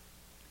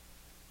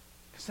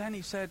 Because then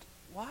he said,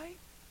 why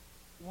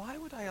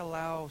would I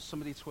allow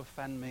somebody to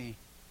offend me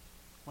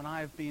when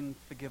I have been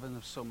forgiven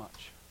of so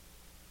much?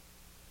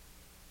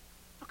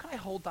 How can I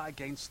hold that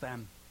against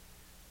them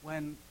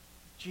when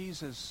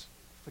Jesus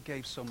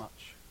forgave so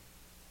much?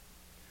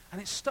 And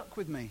it stuck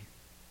with me.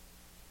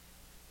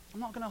 I'm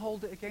not going to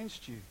hold it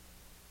against you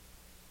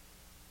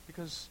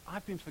because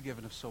I've been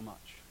forgiven of so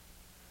much.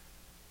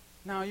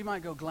 Now, you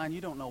might go, Glenn, you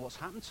don't know what's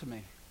happened to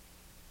me.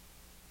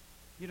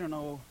 You don't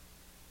know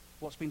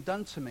what's been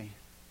done to me.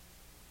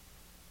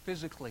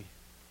 Physically,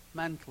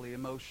 mentally,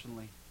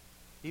 emotionally,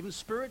 even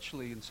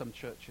spiritually in some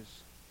churches.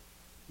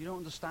 You don't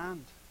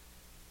understand.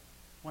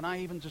 When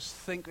I even just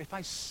think, if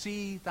I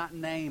see that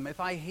name, if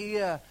I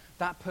hear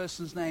that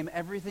person's name,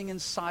 everything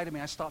inside of me,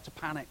 I start to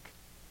panic.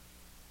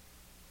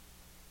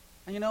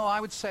 And you know, I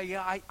would say,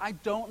 yeah, I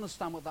don't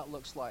understand what that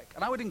looks like.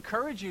 And I would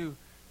encourage you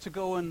to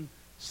go and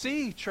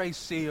see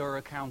Tracy or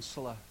a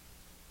counselor.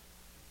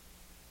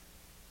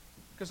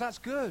 Because that's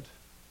good.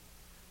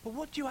 But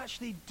what do you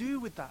actually do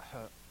with that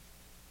hurt?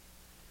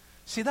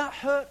 See, that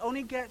hurt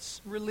only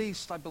gets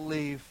released, I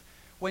believe,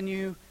 when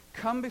you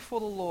come before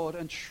the Lord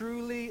and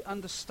truly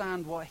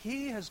understand what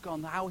he has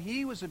gone, how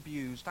he was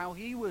abused, how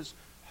he was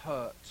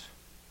hurt.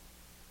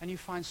 And you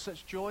find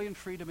such joy and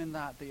freedom in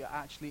that you're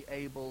actually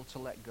able to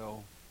let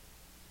go.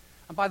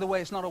 And by the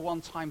way, it's not a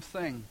one-time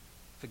thing,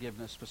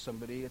 forgiveness for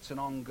somebody. It's an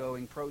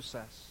ongoing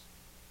process.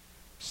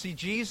 See,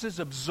 Jesus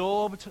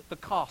absorbed the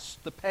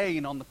cost, the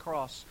pain on the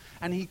cross,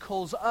 and he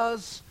calls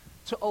us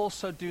to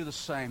also do the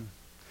same.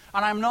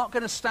 And I'm not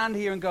going to stand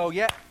here and go,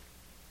 yeah,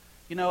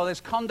 you know,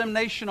 there's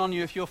condemnation on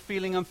you if you're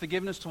feeling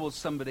unforgiveness towards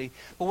somebody.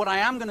 But what I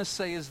am going to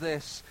say is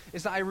this,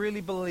 is that I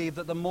really believe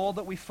that the more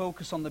that we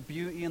focus on the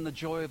beauty and the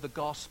joy of the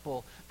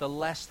gospel, the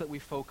less that we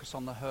focus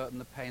on the hurt and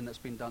the pain that's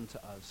been done to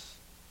us.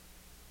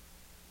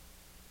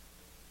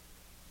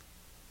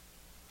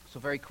 So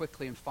very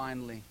quickly and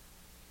finally,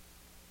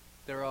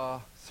 there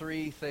are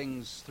three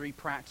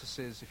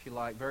practices, if you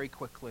like, very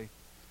quickly,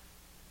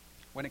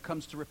 when it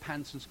comes to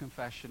repentance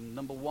confession.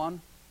 Number one,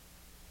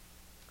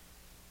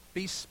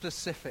 be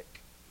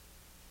specific,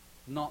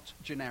 not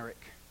generic.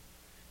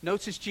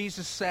 Notice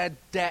Jesus said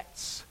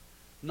debts,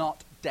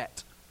 not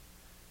debt.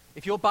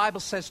 If your Bible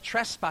says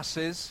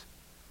trespasses,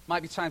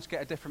 might be time to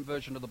get a different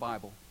version of the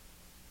Bible.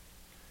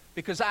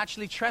 Because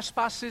actually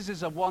trespasses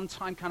is a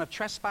one-time kind of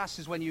trespass,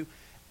 is when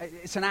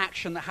it's an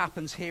action that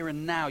happens here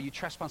and now. You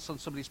trespass on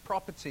somebody's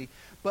property.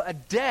 But a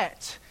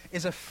debt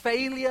is a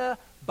failure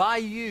by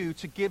you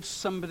to give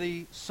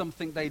somebody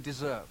something they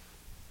deserve.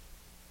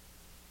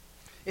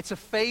 It's a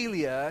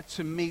failure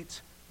to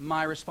meet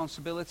my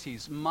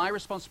responsibilities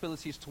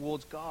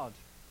towards God.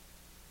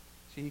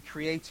 See, he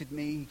created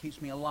me, he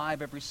keeps me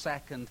alive every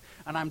second,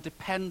 and I'm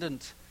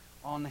dependent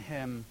on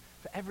him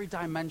for every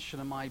dimension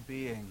of my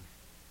being.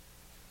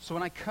 So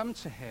when I come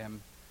to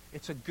him,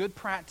 it's a good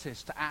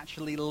practice to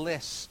actually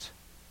list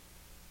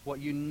what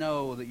you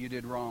know that you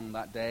did wrong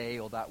that day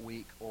or that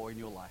week or in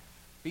your life.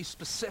 Be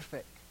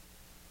specific.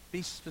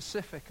 Be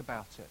specific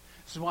about it.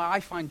 This is why I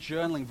find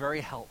journaling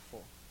very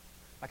helpful.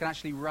 I can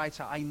actually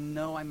write out, I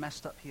know I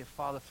messed up here.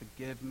 Father,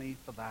 forgive me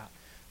for that.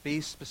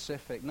 Be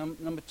specific.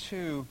 Number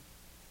two,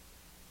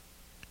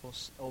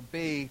 or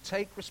B,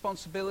 take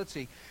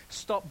responsibility.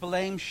 Stop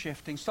blame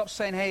shifting. Stop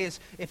saying, hey,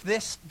 if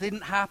this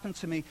didn't happen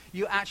to me,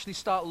 you actually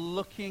start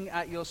looking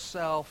at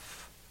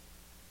yourself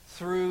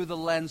through the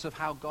lens of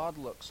how God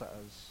looks at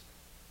us.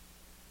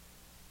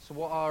 So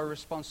what are our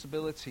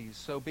responsibilities?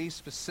 So be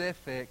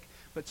specific,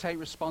 but take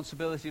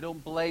responsibility.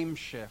 Don't blame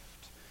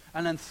shift.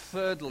 And then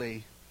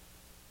thirdly,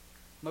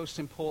 most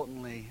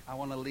importantly, I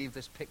want to leave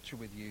this picture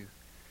with you,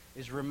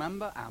 is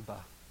remember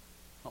Abba,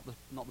 not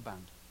the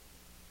band.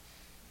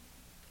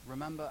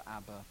 Remember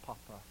Abba,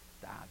 Papa,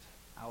 Dad,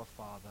 our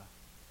Father.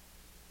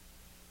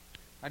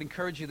 I'd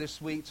encourage you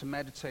this week to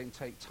meditate and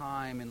take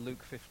time in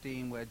Luke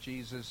 15 where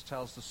Jesus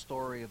tells the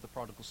story of the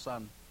prodigal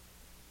son.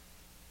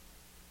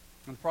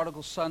 And the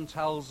prodigal son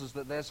tells us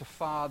that there's a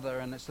father,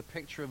 and it's the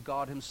picture of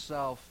God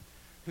himself,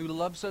 who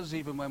loves us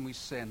even when we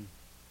sin.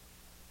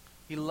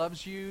 He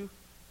loves you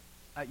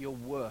at your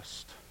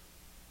worst.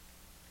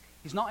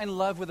 He's not in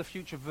love with a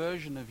future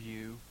version of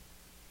you.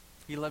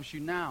 He loves you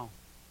now,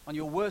 on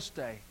your worst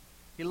day.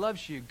 He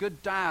loves you.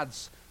 Good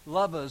dads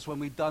love us when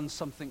we've done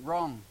something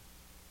wrong.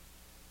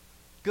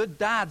 Good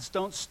dads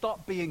don't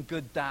stop being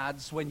good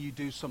dads when you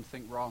do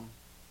something wrong.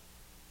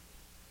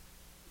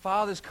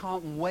 Fathers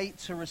can't wait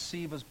to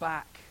receive us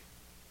back.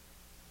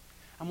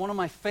 And one of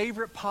my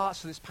favorite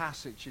parts of this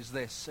passage is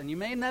this, and you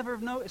may never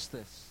have noticed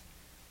this,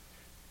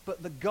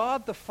 but the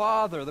God the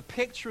Father, the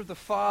picture of the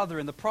Father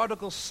in the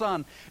prodigal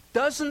son,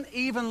 doesn't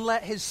even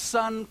let his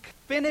son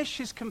finish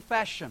his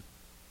confession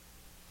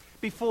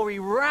before he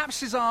wraps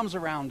his arms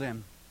around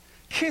him,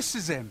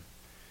 kisses him,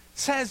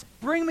 says,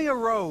 bring me a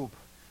robe,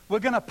 we're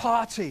going to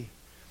party.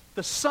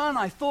 The son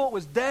I thought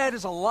was dead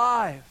is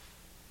alive.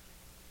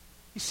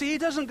 You see, he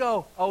doesn't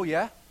go, oh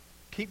yeah,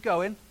 keep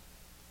going,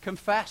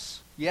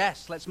 confess,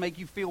 yes, let's make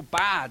you feel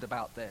bad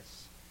about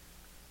this.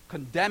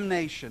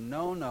 Condemnation,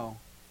 no.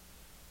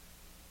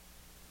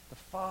 The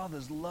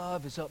Father's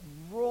love is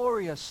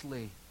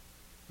uproariously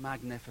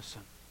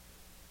magnificent.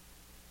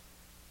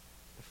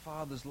 The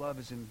Father's love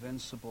is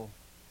invincible.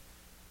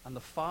 And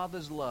the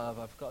Father's love,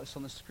 I've got this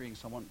on the screen,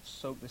 so I want to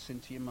soak this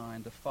into your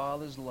mind. The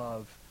Father's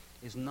love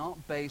is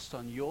not based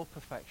on your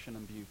perfection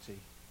and beauty.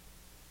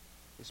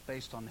 It's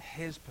based on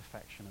his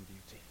perfection and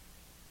beauty.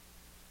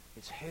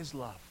 It's his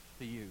love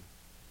for you.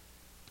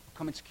 I'll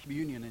come into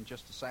communion in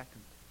just a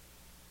second.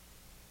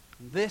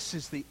 And this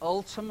is the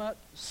ultimate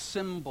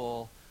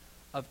symbol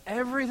of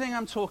everything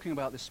I'm talking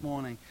about this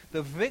morning.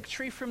 The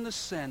victory from the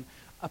sin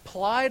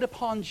applied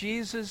upon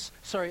Jesus,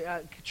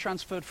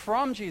 transferred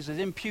from Jesus,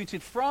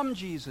 imputed from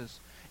Jesus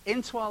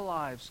into our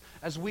lives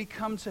as we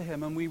come to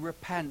him and we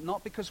repent,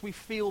 not because we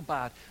feel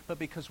bad, but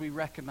because we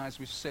recognize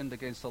we've sinned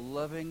against a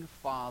loving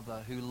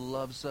Father who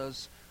loves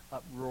us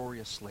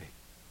uproariously.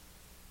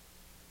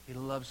 He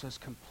loves us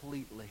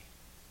completely.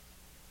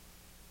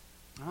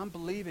 And I'm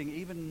believing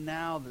even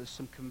now there's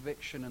some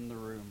conviction in the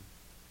room.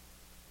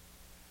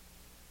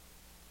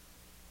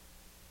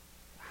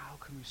 How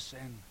can we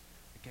sin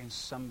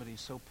against somebody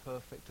so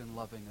perfect and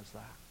loving as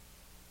that?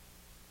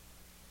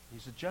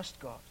 He's a just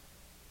God.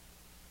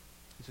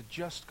 He's a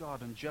just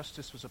God, and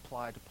justice was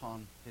applied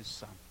upon his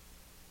Son.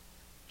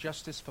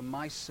 Justice for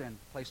my sin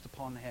placed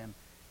upon him.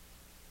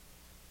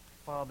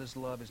 Father's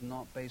love is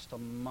not based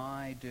on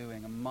my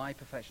doing and my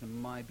perfection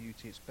and my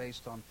beauty. It's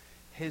based on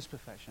his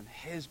perfection,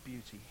 his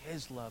beauty,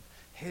 his love,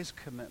 his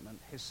commitment,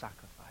 his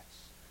sacrifice.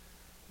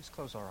 Let's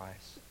close our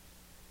eyes.